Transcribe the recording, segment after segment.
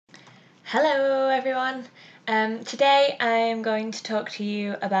Hello everyone! Today I'm going to talk to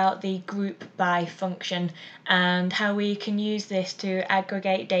you about the group by function and how we can use this to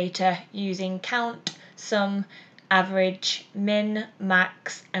aggregate data using count, sum, average, min,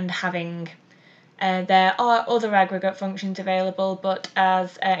 max and having. There are other aggregate functions available, but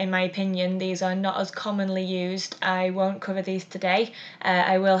as in my opinion these are not as commonly used, I won't cover these today.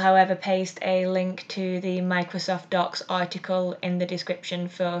 I will however paste a link to the Microsoft Docs article in the description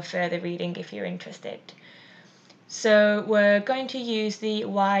for further reading if you're interested. So we're going to use the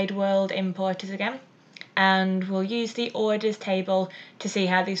wide world importers again, and we'll use the orders table to see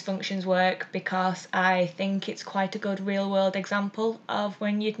how these functions work because I think it's quite a good real world example of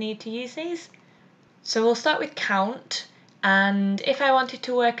when you'd need to use these. So we'll start with count, and if I wanted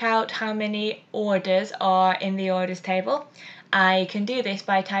to work out how many orders are in the orders table, I can do this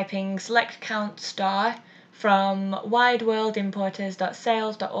by typing select count star from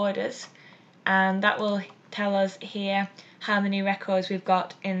wideworldimporters.sales.orders, and that will tell us here how many records we've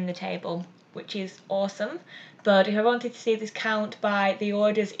got in the table, which is awesome. But if I wanted to see this count by the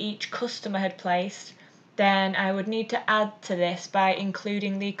orders each customer had placed, then I would need to add to this by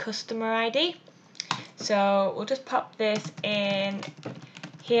including the customer ID. So we'll just pop this in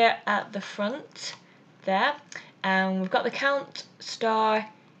here at the front there, and we've got the count star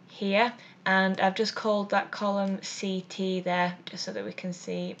here, and I've just called that column CT there just so that we can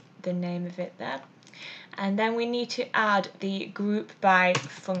see the name of it there. And then we need to add the group by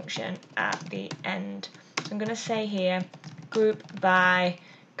function at the end. So I'm going to say here group by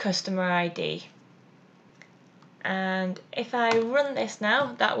customer ID. And if I run this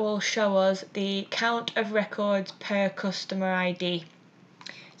now, that will show us the count of records per customer ID.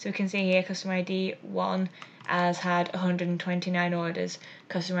 So we can see here customer ID 1 has had 129 orders,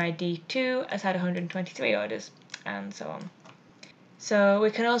 customer ID 2 has had 123 orders, and so on. So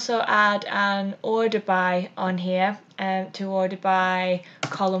we can also add an order by on here to order by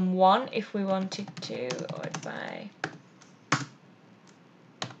column 1 if we wanted to order by.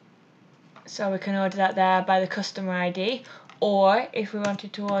 So we can order that there by the customer ID, or if we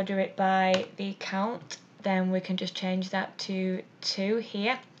wanted to order it by the count, then we can just change that to 2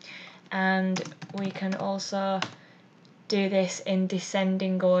 here. And we can also do this in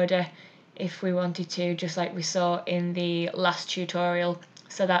descending order if we wanted to, just like we saw in the last tutorial.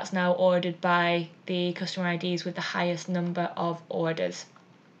 So that's now ordered by the customer IDs with the highest number of orders.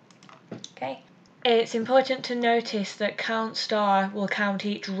 Okay. It's important to notice that count star will count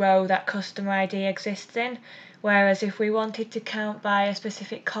each row that customer ID exists in, whereas if we wanted to count by a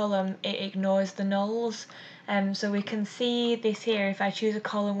specific column, it ignores the nulls. So we can see this here if I choose a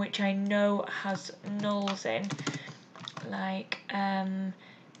column which I know has nulls in, like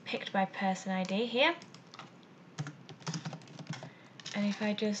picked by person ID here. And if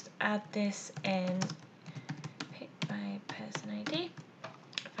I just add this in picked by person ID,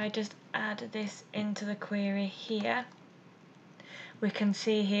 if I just add this into the query here, we can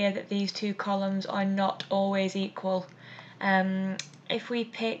see here that these two columns are not always equal. If we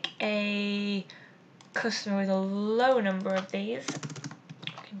pick a customer with a low number of these,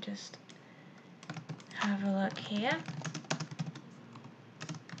 we can just have a look here.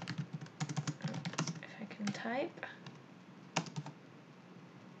 If I can type.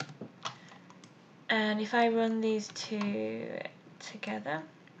 And if I run these two together,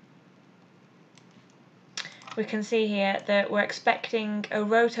 we can see here that we're expecting a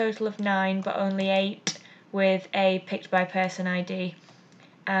row total of 9 but only 8 with a picked by person ID.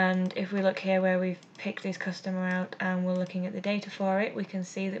 And if we look here where we've picked this customer out and we're looking at the data for it, we can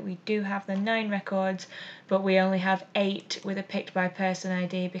see that we do have the 9 records, but we only have 8 with a picked by person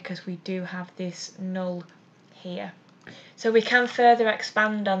ID because we do have this null here. So we can further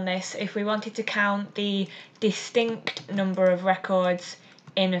expand on this. If we wanted to count the distinct number of records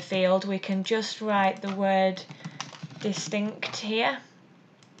in a field, we can just write the word distinct here,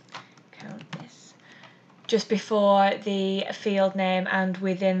 count this, just before the field name and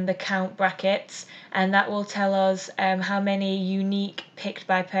within the count brackets, and that will tell us how many unique picked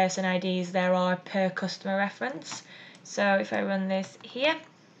by person IDs there are per customer reference. So if I run this here,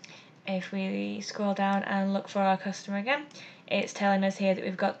 if we scroll down and look for our customer again, it's telling us here that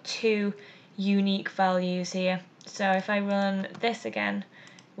we've got 2 unique values here. So if I run this again,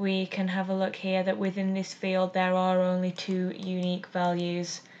 we can have a look here that within this field there are only 2 unique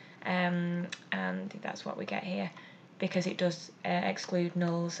values, and that's what we get here because it does exclude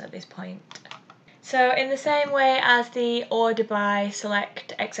nulls at this point. So in the same way as the order by,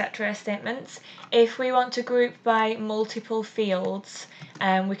 select, etc. statements, if we want to group by multiple fields,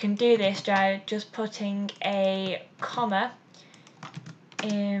 we can do this by just putting a comma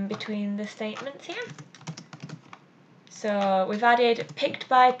in between the statements here. So we've added picked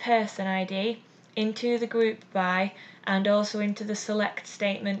by person ID into the group by and also into the select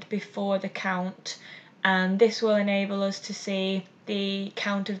statement before the count, and this will enable us to see the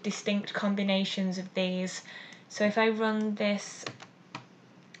count of distinct combinations of these. So if I run this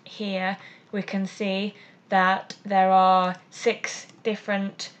here, we can see that there are 6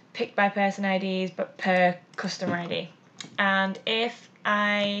 different picked by person IDs but per customer ID. And if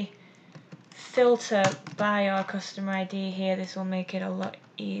I filter by our customer ID here, this will make it a lot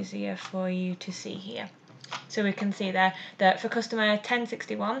easier for you to see here. So we can see there that for customer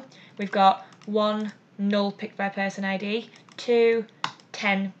 1061 we've got 1 null picked by person ID, 2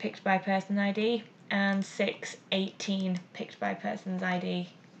 10 picked by person ID, and 6 18 picked by person's ID.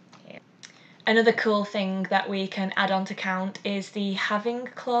 Another cool thing that we can add on to count is the having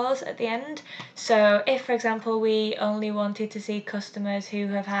clause at the end. So if, for example, we only wanted to see customers who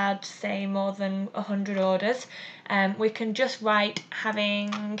have had, say, more than 100 orders, we can just write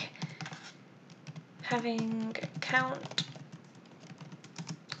having count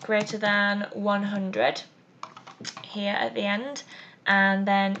greater than 100 here at the end, and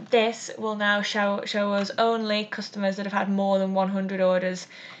then this will now show us only customers that have had more than 100 orders.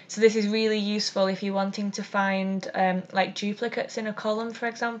 So this is really useful if you're wanting to find like duplicates in a column, for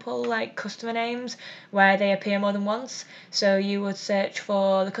example, like customer names where they appear more than once. So you would search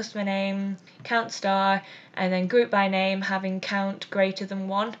for the customer name, count star, and then group by name having count greater than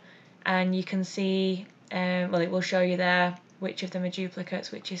 1, and you can see, well, it will show you there which of them are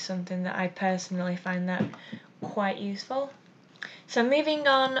duplicates, which is something that I personally find that quite useful. So moving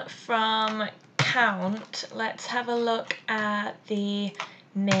on from count, let's have a look at the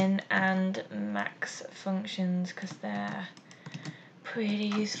min and max functions because they're pretty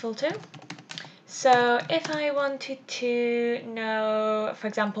useful too. So if I wanted to know, for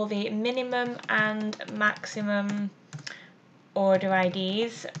example, the minimum and maximum order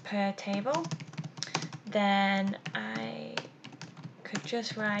IDs per table, then I could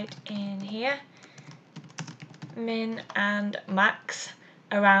just write in here min and max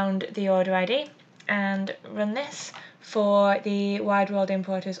around the order ID and run this for the wide world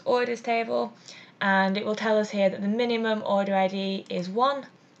importers orders table, and it will tell us here that the minimum order ID is 1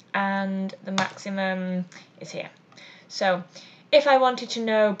 and the maximum is here. So if I wanted to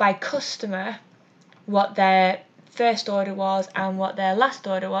know by customer what their first order was and what their last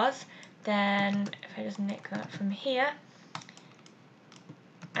order was, then if I just nick that from here,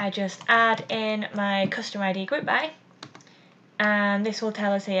 I just add in my customer ID group by, and this will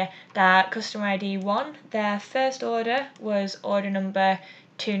tell us here that customer ID 1, their first order was order number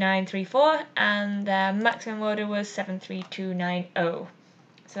 2934 and their maximum order was 73290.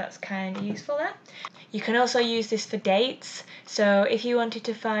 So that's kind of useful there. You can also use this for dates. So if you wanted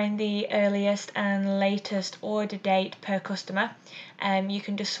to find the earliest and latest order date per customer, you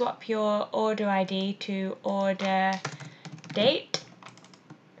can just swap your order ID to order date,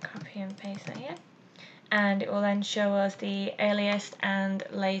 copy and paste that here, and it will then show us the earliest and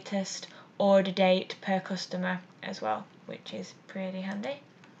latest order date per customer as well, which is pretty handy.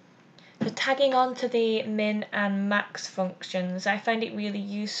 So tagging on to the min and max functions, I find it really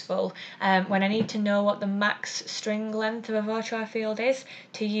useful when I need to know what the max string length of a varchar field is,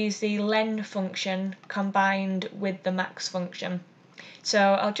 to use the len function combined with the max function. So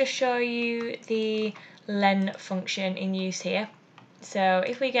I'll just show you the len function in use here. So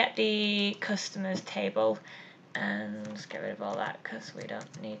if we get the customers table, and let's get rid of all that because we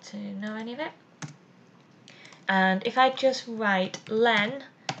don't need to know any of it, and if I just write len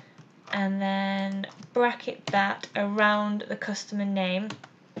and then bracket that around the customer name,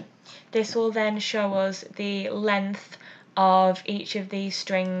 this will then show us the length of each of these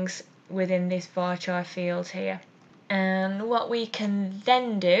strings within this varchar field here. And what we can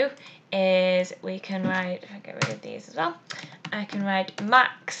then do is we can write, if I get rid of these as well, I can write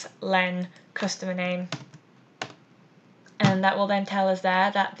max len customer name, and that will then tell us there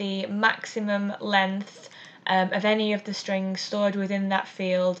that the maximum length of any of the strings stored within that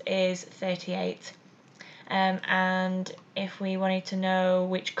field is 38. And if we wanted to know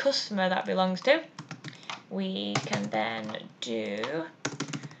which customer that belongs to, we can then do,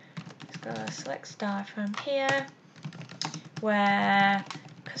 let's go select star from here, where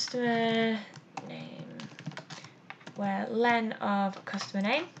customer name, where len of customer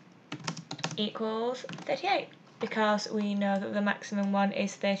name equals 38, because we know that the maximum one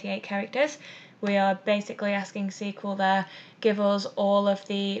is 38 characters. We are basically asking SQL there, give us all of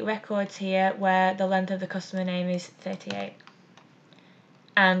the records here where the length of the customer name is 38.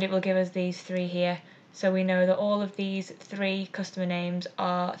 And it will give us these 3 here So we know that all of these 3 customer names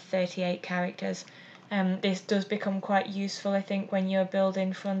are 38 characters. This does become quite useful, I think, when you're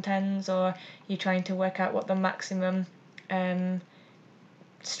building front ends or you're trying to work out what the maximum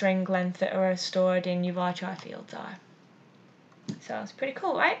string length that are stored in your varchar fields are. So it's pretty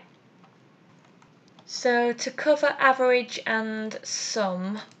cool, right? So to cover average and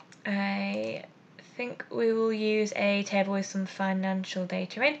sum, I think we will use a table with some financial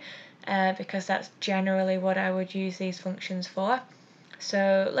data in, because that's generally what I would use these functions for.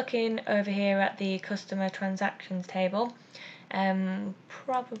 So looking over here at the customer transactions table,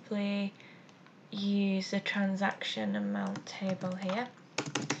 probably use the transaction amount table here.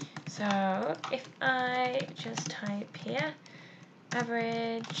 So if I just type here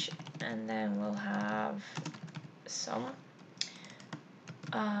average, and then we'll have sum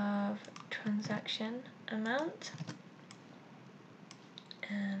of transaction amount,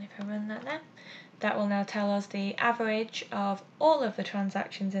 and if I run that there, that will now tell us the average of all of the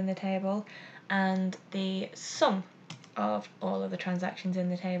transactions in the table and the sum of all of the transactions in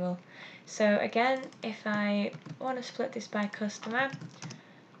the table. So again, if I want to split this by customer,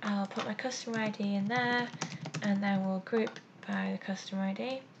 I'll put my customer ID in there, and then we'll group by the customer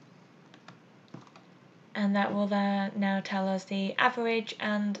ID, and that will now tell us the average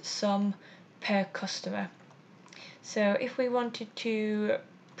and sum per customer. So if we wanted to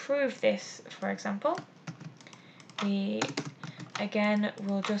prove this, for example, we again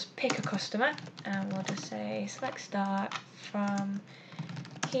will just pick a customer and we'll just say select start from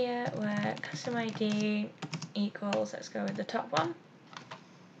here where customer ID equals, let's go with the top one,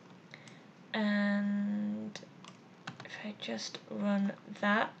 and if I just run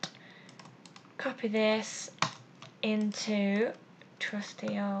that, copy this into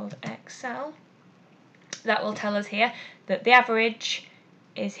trusty old Excel, that will tell us here that the average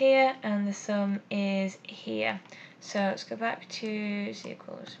is here and the sum is here. So let's go back to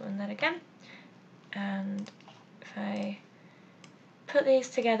SQL, let's run that again, and if I put these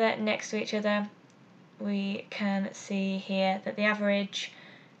together next to each other, we can see here that the average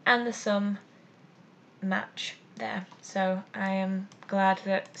and the sum match there. So I am glad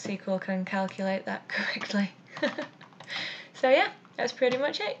that SQL can calculate that correctly. So yeah, that's pretty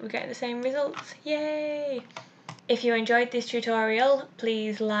much it. We're getting the same results. Yay! If you enjoyed this tutorial,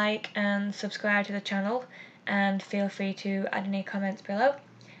 please like and subscribe to the channel, and feel free to add any comments below.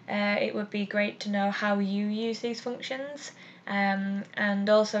 It would be great to know how you use these functions, and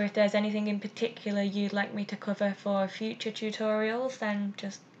also if there's anything in particular you'd like me to cover for future tutorials, then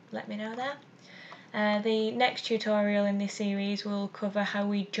just let me know there. The next tutorial in this series will cover how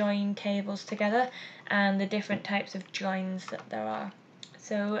we join tables together and the different types of joins that there are.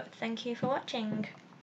 So thank you for watching.